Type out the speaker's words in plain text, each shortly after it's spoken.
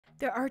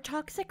There are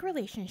toxic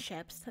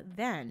relationships,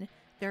 then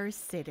there's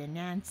Sid and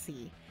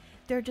Nancy.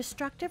 Their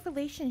destructive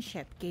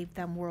relationship gave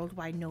them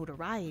worldwide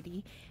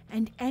notoriety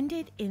and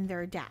ended in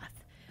their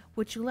death,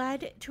 which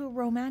led to a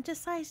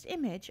romanticized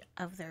image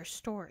of their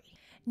story.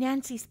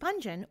 Nancy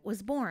Spungen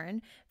was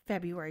born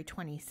February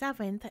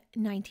 27,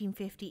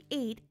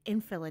 1958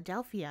 in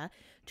Philadelphia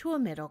to a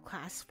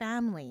middle-class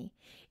family.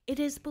 It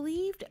is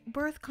believed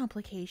birth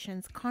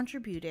complications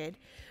contributed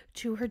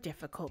to her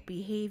difficult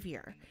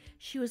behavior.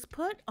 She was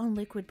put on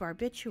liquid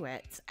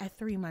barbiturates at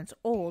 3 months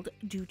old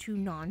due to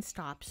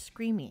non-stop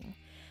screaming.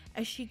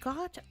 As she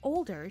got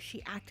older,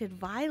 she acted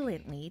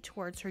violently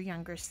towards her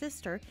younger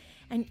sister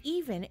and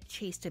even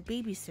chased a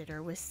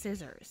babysitter with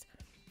scissors.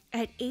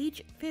 At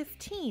age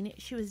 15,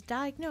 she was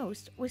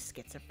diagnosed with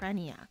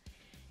schizophrenia.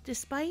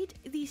 Despite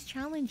these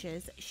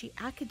challenges, she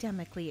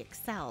academically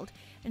excelled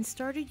and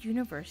started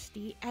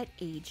university at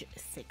age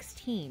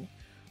 16.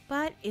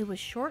 But it was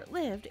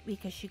short-lived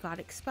because she got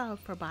expelled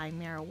for buying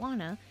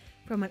marijuana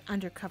from an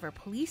undercover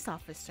police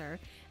officer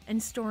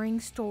and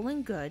storing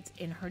stolen goods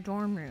in her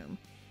dorm room.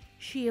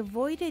 She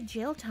avoided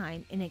jail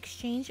time in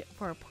exchange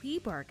for a plea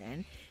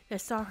bargain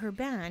that saw her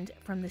banned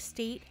from the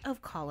state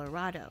of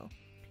Colorado.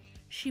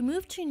 She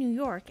moved to New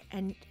York,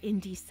 and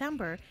in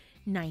December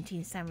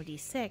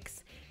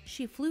 1976,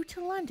 she flew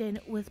to London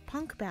with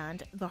punk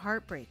band The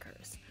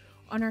Heartbreakers.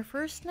 On her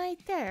first night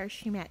there,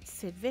 she met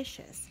Sid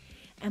Vicious,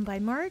 and by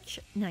March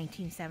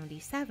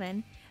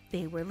 1977,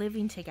 they were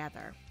living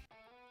together.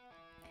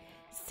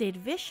 Sid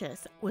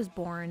Vicious was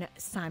born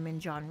Simon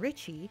John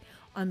Ritchie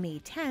on May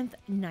 10,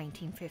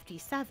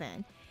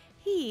 1957.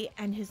 He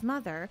and his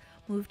mother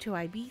moved to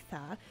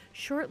Ibiza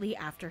shortly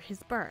after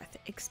his birth,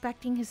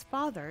 expecting his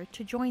father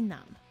to join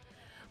them.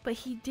 But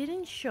he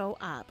didn't show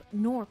up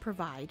nor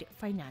provide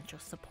financial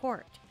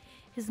support.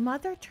 His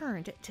mother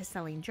turned to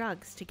selling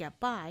drugs to get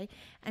by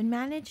and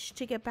managed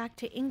to get back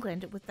to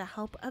England with the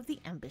help of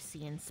the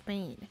embassy in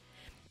Spain.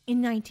 In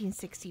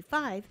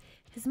 1965,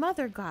 his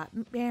mother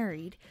got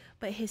married,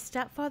 but his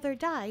stepfather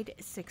died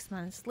 6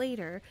 months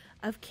later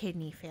of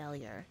kidney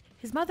failure.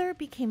 His mother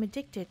became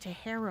addicted to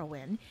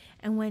heroin,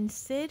 and when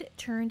Sid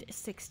turned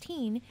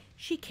 16,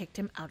 she kicked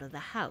him out of the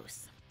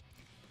house.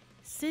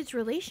 Sid's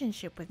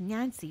relationship with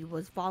Nancy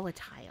was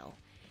volatile.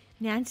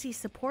 Nancy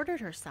supported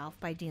herself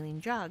by dealing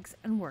drugs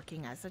and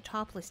working as a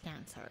topless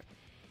dancer.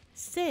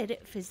 Sid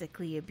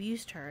physically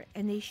abused her,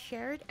 and they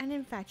shared an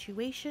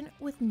infatuation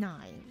with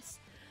knives.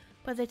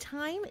 By the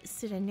time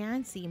Sid and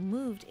Nancy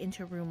moved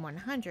into room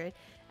 100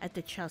 at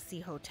the Chelsea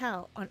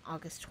Hotel on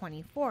August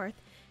 24,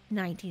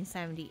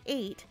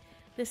 1978,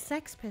 the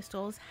Sex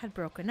Pistols had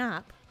broken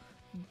up,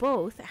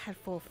 both had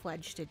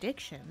full-fledged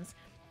addictions,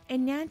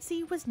 and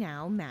Nancy was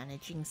now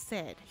managing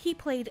Sid. He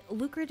played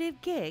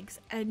lucrative gigs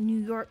at New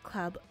York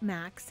club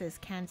Max's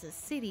Kansas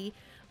City,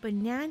 but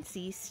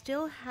Nancy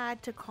still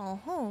had to call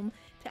home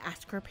to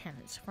ask her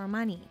parents for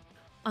money.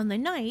 On the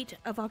night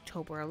of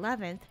October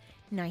 11th,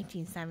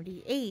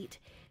 1978,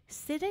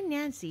 Sid and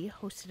Nancy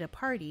hosted a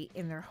party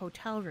in their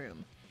hotel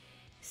room.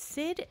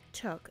 Sid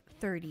took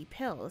 30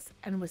 pills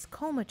and was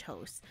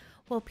comatose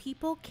while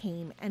people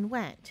came and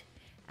went.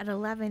 At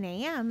 11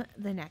 a.m.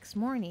 the next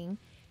morning,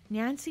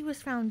 Nancy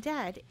was found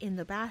dead in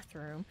the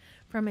bathroom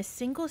from a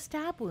single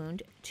stab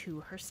wound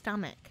to her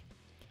stomach.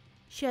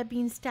 She had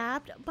been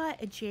stabbed by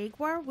a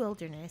Jaguar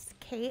Wilderness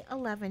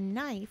K11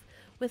 knife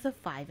with a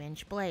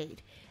 5-inch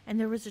blade, and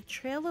there was a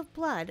trail of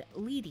blood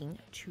leading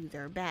to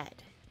their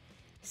bed.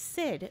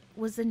 Sid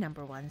was the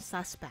number one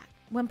suspect.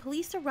 When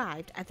police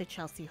arrived at the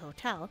Chelsea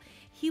Hotel,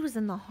 he was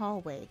in the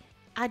hallway,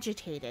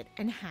 agitated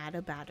and had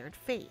a battered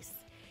face.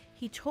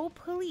 He told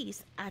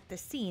police at the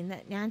scene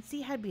that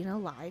Nancy had been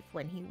alive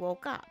when he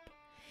woke up.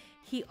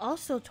 He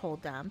also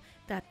told them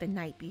that the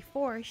night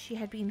before she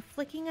had been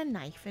flicking a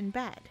knife in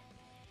bed.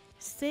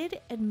 Sid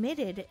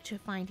admitted to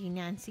finding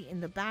Nancy in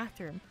the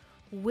bathroom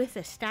with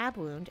a stab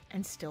wound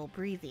and still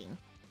breathing.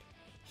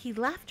 He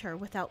left her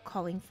without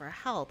calling for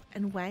help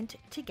and went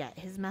to get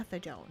his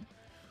methadone.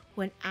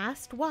 When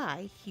asked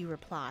why, he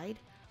replied,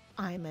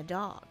 "I'm a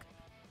dog."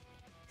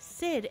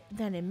 Sid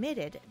then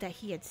admitted that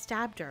he had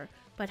stabbed her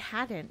but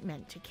hadn't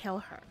meant to kill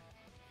her.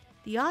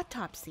 The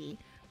autopsy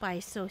by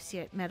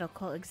Associate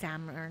Medical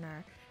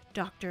Examiner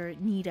Dr.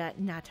 Nita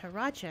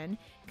Natarajan,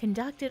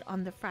 conducted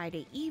on the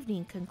Friday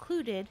evening,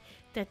 concluded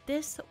that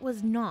this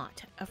was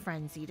not a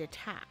frenzied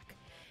attack.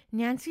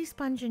 Nancy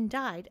Spungen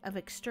died of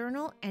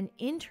external and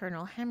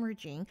internal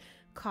hemorrhaging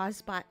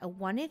caused by a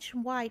 1-inch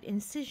wide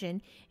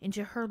incision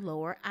into her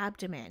lower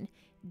abdomen,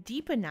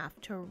 deep enough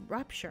to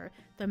rupture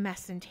the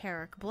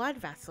mesenteric blood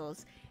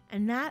vessels,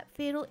 and that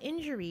fatal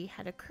injury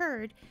had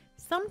occurred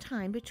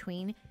sometime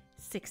between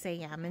 6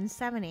 a.m. and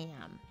 7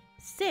 a.m.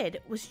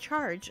 Sid was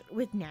charged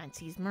with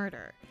Nancy's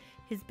murder.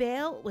 His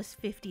bail was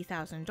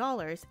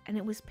 $50,000, and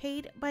it was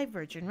paid by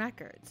Virgin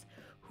Records,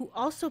 who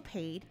also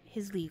paid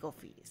his legal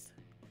fees.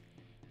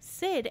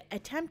 Sid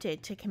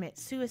attempted to commit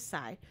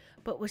suicide,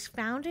 but was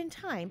found in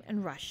time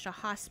and rushed to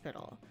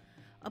hospital.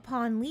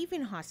 Upon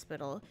leaving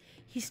hospital,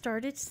 he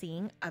started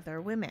seeing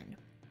other women.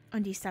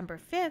 On December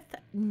 5th,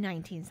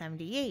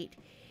 1978,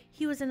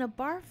 He was in a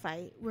bar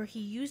fight where he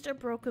used a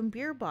broken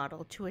beer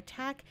bottle to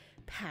attack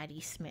Patty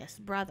Smith's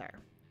brother.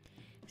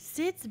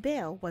 Sid's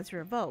bail was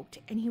revoked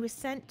and he was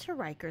sent to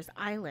Rikers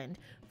Island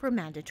for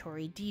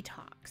mandatory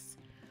detox.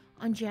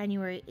 On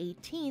January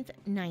 18,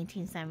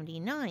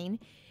 1979,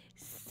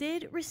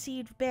 Sid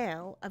received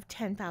bail of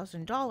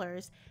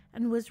 $10,000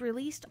 and was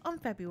released on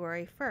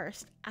February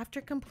 1st after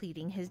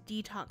completing his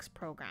detox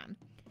program.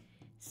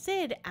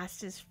 Sid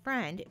asked his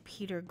friend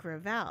Peter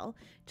Gravel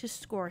to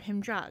score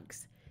him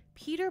drugs.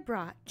 Peter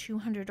brought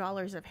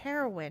 $200 of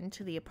heroin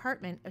to the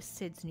apartment of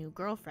Sid's new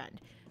girlfriend,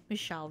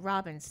 Michelle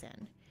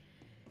Robinson.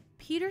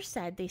 Peter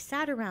said they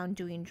sat around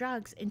doing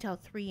drugs until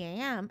 3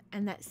 a.m.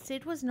 and that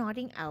Sid was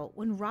nodding out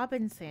when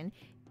Robinson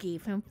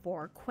gave him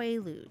 4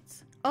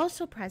 Quaaludes.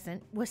 Also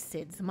present was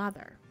Sid's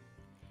mother.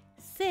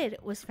 Sid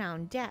was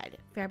found dead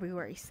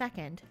February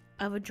 2nd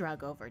of a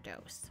drug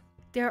overdose.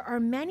 There are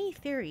many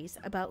theories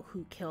about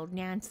who killed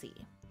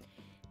Nancy.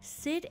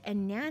 Sid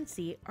and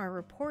Nancy are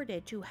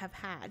reported to have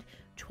had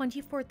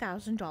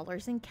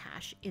 $24,000 in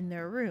cash in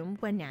their room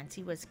when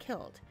Nancy was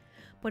killed,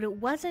 but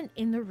it wasn't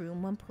in the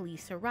room when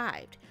police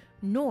arrived,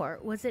 nor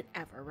was it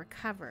ever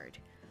recovered.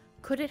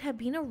 Could it have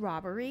been a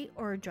robbery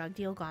or a drug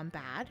deal gone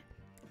bad?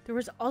 There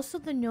was also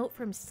the note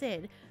from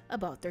Sid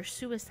about their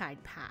suicide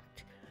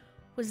pact.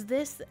 Was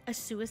this a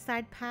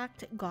suicide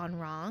pact gone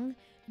wrong?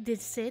 Did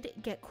Sid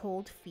get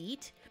cold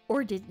feet?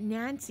 Or did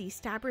Nancy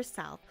stab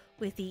herself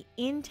with the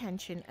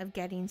intention of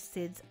getting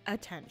Sid's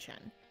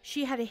attention?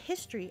 She had a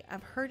history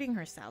of hurting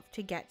herself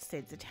to get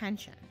Sid's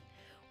attention.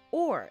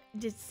 Or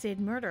did Sid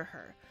murder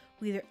her,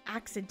 either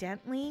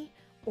accidentally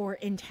or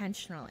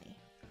intentionally?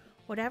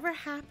 Whatever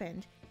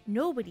happened,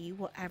 nobody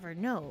will ever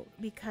know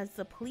because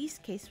the police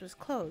case was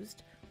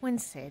closed when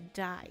Sid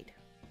died.